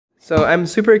So I'm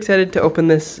super excited to open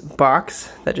this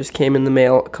box that just came in the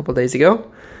mail a couple days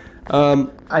ago.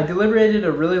 I deliberated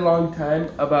a really long time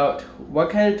about what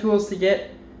kind of tools to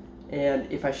get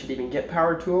and if I should even get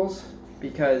power tools,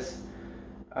 because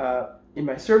in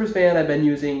my service van I've been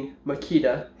using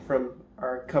Makita from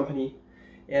our company,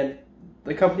 and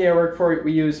the company I work for,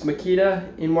 we use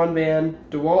Makita in one van,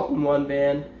 DeWalt in one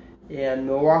van, and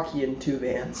Milwaukee in two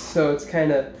vans, so it's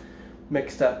kind of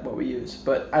mixed up what we use,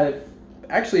 but I've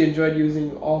actually enjoyed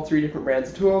using all three different brands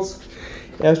of tools.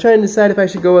 And I was trying to decide if I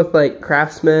should go with like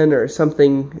Craftsman or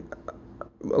something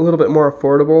a little bit more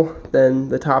affordable than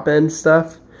the top end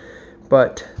stuff,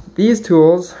 but these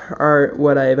tools are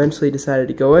what I eventually decided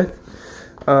to go with.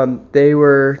 They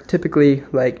were typically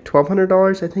like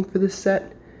 $1,200 I think for this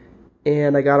set,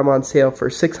 and I got them on sale for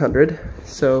 $600,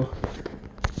 so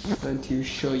I'm going to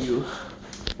show you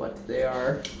what they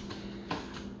are.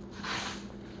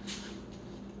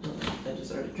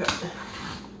 Edges already cut.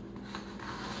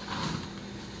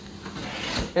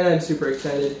 And I'm super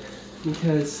excited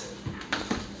because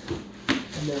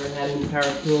I've never had any power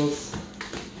tools.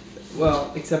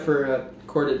 Well, except for a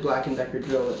corded Black & Decker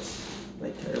drill that's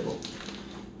like terrible.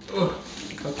 Ugh.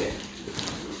 Okay.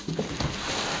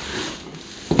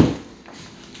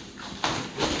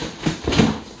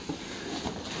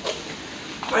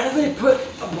 Why do they put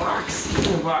a box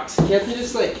in a box? Can't they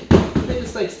just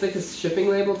like stick a shipping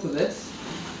label to this?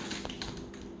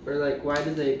 Or like, why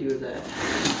did they do that?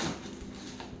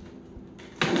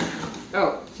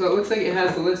 Oh, so it looks like it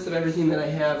has the list of everything that I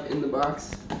have in the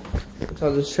box, which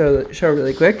I'll just show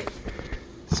really quick.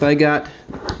 So I got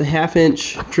the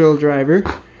 1/2-inch drill driver,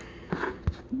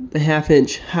 the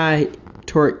 1/2-inch high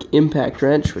torque impact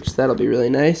wrench, which that'll be really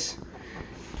nice,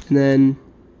 and then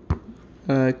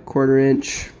a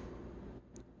 1/4-inch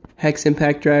hex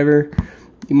impact driver,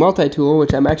 the multi-tool,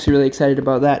 which I'm actually really excited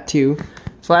about that too.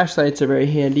 Flashlights are very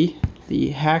handy,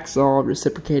 the hacksaw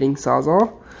reciprocating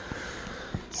sawzall,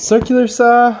 circular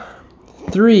saw,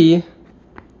 3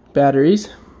 batteries,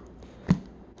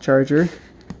 charger,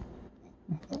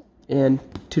 and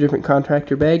 2 different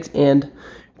contractor bags, and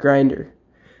grinder.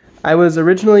 I was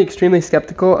originally extremely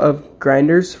skeptical of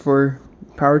grinders for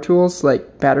power tools,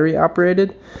 like battery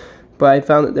operated, but I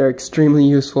found that they're extremely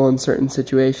useful in certain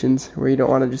situations where you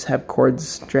don't want to just have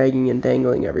cords dragging and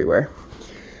dangling everywhere.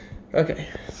 Okay,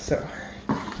 so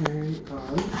carry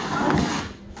on.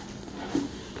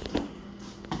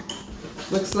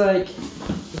 Looks like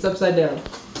it's upside down.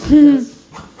 I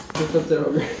flipped it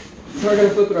over. So we're going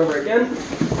to flip it over again.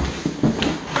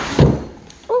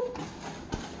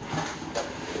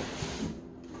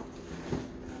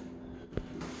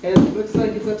 And it looks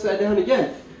like it's upside down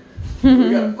again.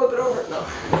 We gotta flip it over now.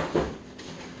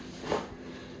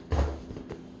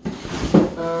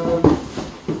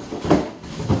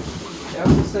 They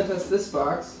also sent us this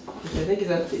box, which I think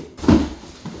is empty. I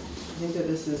think that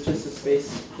this is just a space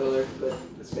filler, but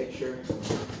let's make sure.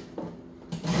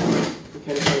 What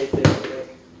kind of funny thing will make.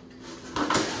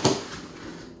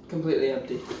 Completely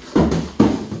empty.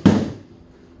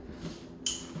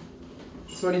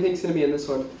 So what do you think is going to be in this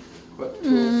one? What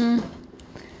tools?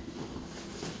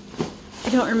 I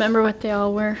don't remember what they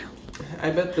all were. I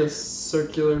bet the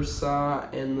circular saw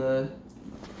and the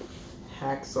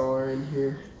hacksaw are in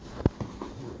here.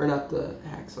 Or not the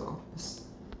hacksaw.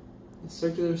 The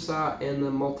circular saw and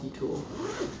the multi-tool,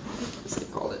 as they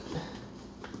called it.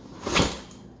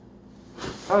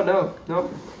 Oh no,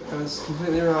 nope, I was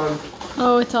completely wrong.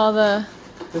 Oh, it's all the...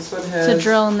 This one has... the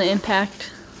drill and the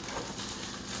impact.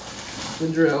 The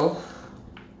drill.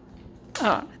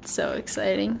 Oh, it's so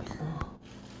exciting.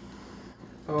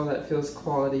 Oh, that feels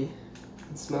quality.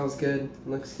 It smells good, it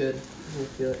looks good. Let me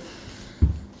feel it.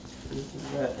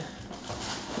 That.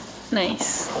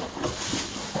 Nice.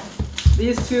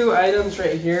 These 2 items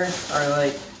right here are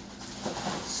like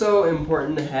so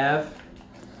important to have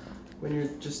when you're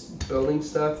just building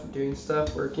stuff, doing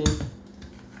stuff, working.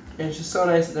 And it's just so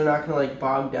nice that they're not gonna like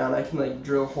bog down. I can like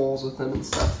drill holes with them and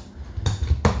stuff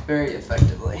very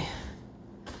effectively.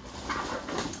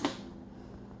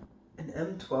 An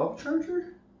M12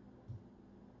 charger?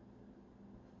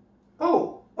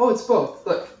 Oh, it's both.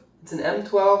 Look, it's an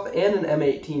M12 and an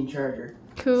M18 charger.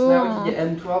 Cool. So now we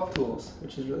can get M12 tools,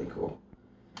 which is really cool.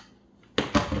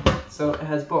 So it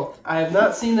has both. I have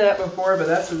not seen that before, but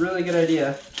that's a really good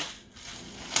idea.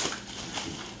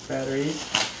 Batteries.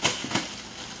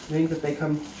 You think that they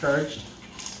come charged?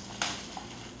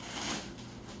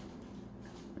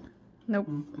 Nope.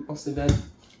 Mostly dead.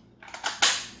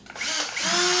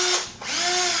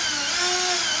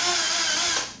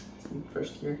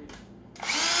 First gear.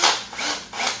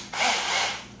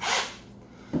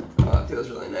 Oh, that feels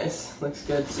really nice. Looks good.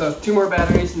 good. So 2 more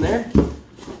batteries in there.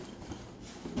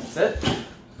 That's it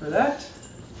for that.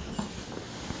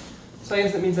 So I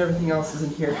guess that means everything else is in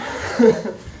here.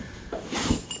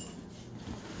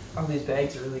 All these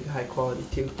bags are really high quality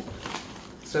too.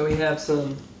 So we have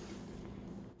some.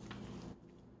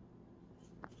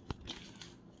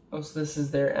 Oh, so this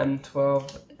is their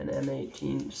M12 and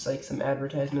M18, just like some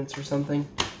advertisements or something.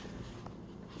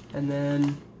 And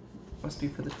then must be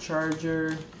for the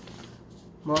charger,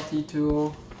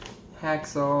 multi-tool,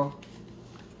 hacksaw,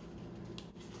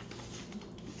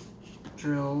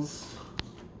 drills,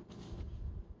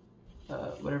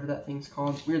 whatever that thing's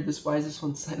called. Weird, why is this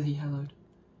one slightly yellowed?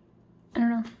 I don't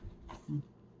know.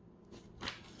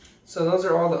 So those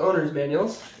are all the owner's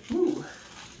manuals. Ooh.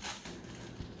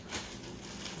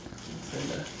 And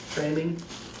the framing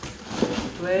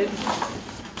blade.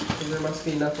 And there must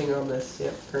be nothing on this.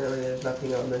 Yep, currently there's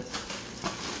nothing on this.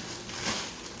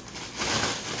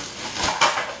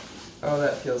 Oh,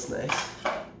 that feels nice.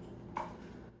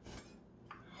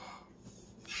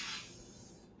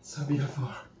 So beautiful.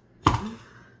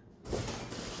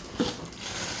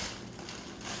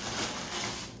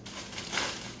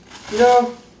 You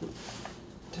know,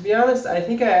 to be honest, I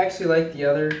think I actually like the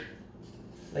other,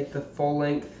 like the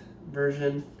full-length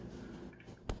version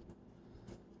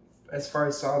as far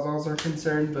as sawzalls are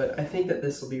concerned, but I think that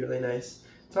this will be really nice.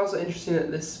 It's also interesting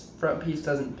that this front piece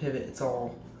doesn't pivot, it's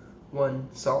all one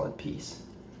solid piece.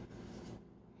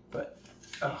 But,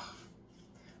 oh,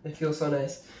 they feel so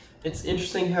nice. It's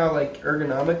interesting how, like,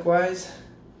 ergonomic-wise,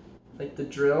 like the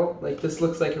drill, like this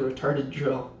looks like a retarded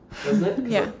drill, doesn't it?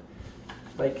 Yeah.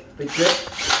 Like, the grip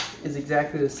is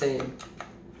exactly the same,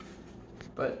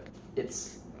 but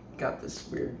it's got this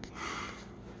weird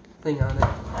thing on it.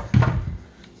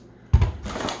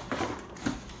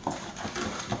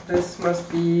 This must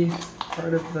be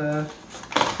part of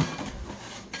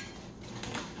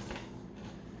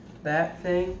that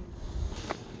thing.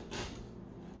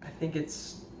 I think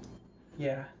it's,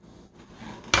 yeah,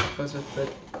 it goes with the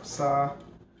saw.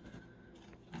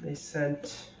 They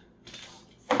sent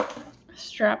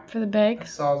Strap for the bag. a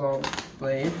sawzall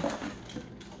blade.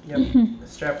 Yep, a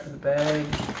strap for the bag.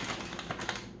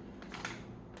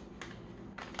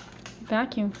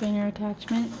 Vacuum cleaner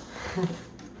attachment.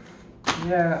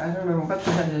 Yeah, I don't know what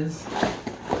that is.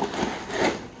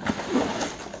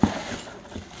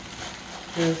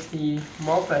 Here's the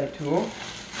multi-tool.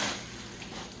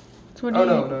 So what Oh,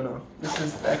 do you... no. This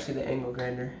is actually the angle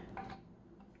grinder.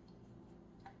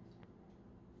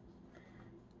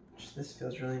 This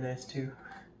feels really nice too.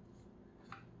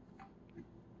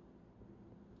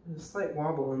 There's a slight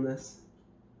wobble in this.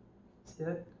 See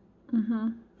that? Mm-hmm.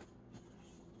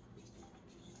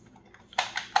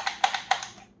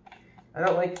 I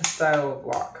don't like the style of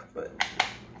lock, but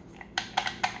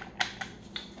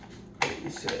I'm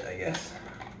used to it, I guess.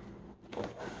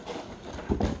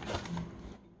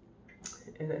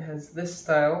 And it has this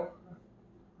style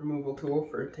removal tool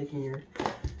for taking your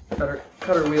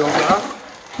cutter wheels off.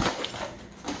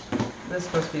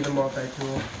 This must be the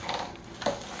multi-tool.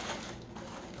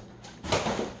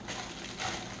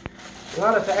 A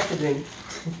lot of packaging.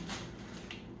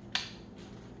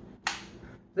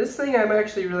 This thing I'm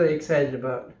actually really excited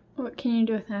about. What can you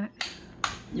do with that?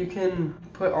 You can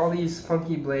put all these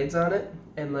funky blades on it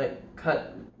and like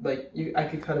cut, like I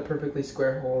could cut a perfectly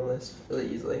square hole in this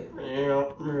really easily.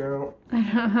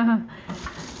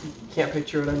 Can't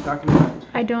picture what I'm talking about.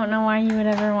 I don't know why you would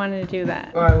ever want to do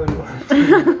that. Oh, I wouldn't want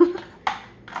to.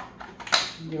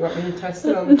 You want me to test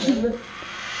it on the camera?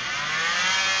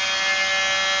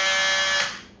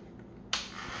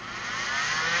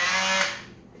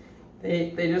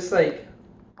 They just like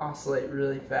oscillate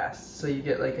really fast, so you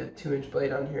get like a 2-inch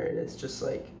blade on here, and it's just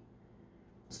like,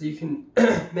 so you can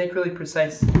make really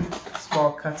precise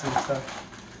small cuts and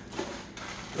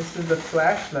stuff. This is the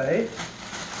flashlight.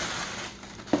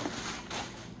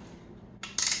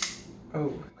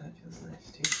 Oh, that feels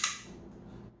nice too.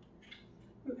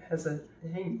 It has a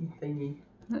hangy thingy.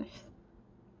 Nice.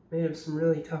 Made of some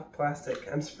really tough plastic.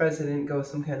 I'm surprised they didn't go with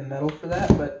some kind of metal for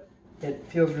that, but it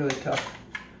feels really tough.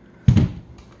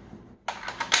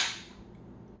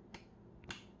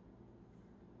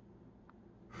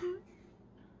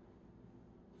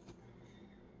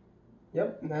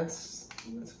 Yep, and that's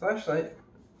a flashlight.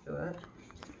 Feel that.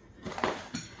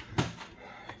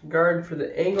 Guard for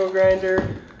the angle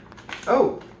grinder.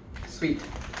 Oh, sweet.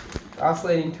 The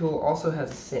oscillating tool also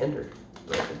has a sander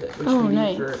right with it, which we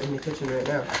need for in the kitchen right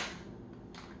now.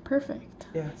 Perfect.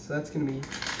 Yeah, so that's gonna be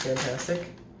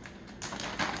fantastic.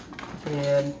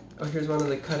 And oh, here's one of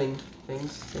the cutting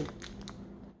things.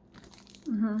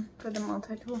 Mm-hmm. For the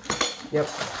multi-tool. Yep.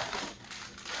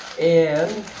 And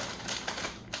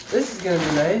this is going to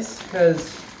be nice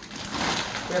because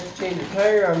we have to change a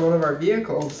tire on one of our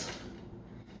vehicles.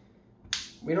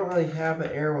 We don't really have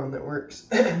an air one that works.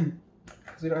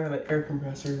 Because we don't have an air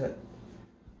compressor that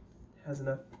has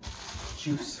enough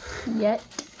juice. Yet.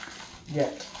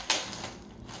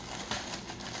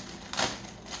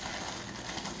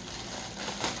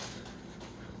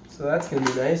 So that's going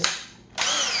to be nice.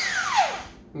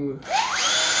 Ooh.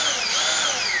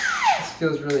 This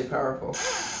feels really powerful.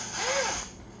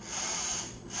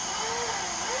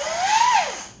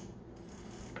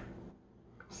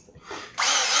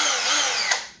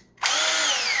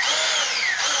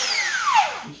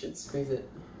 You should squeeze it.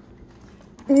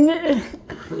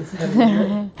 It's heavy,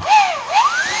 right?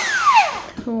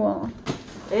 Cool.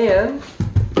 And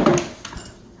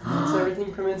that's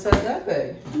everything from inside that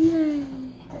bag. Yay.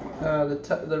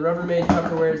 The Rubbermaid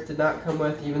Tupperwares did not come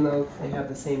with, even though they have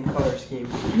the same color scheme.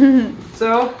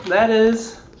 So that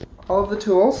is all of the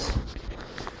tools,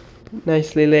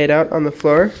 nicely laid out on the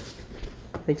floor.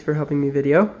 Thanks for helping me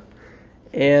video.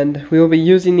 And we will be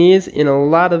using these in a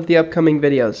lot of the upcoming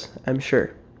videos, I'm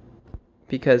sure.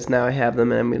 Because now I have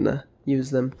them and I'm going to use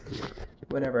them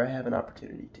whenever I have an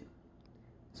opportunity to.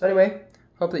 So anyway,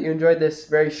 hope that you enjoyed this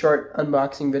very short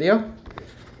unboxing video.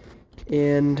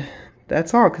 And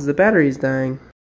that's all, because the battery's dying.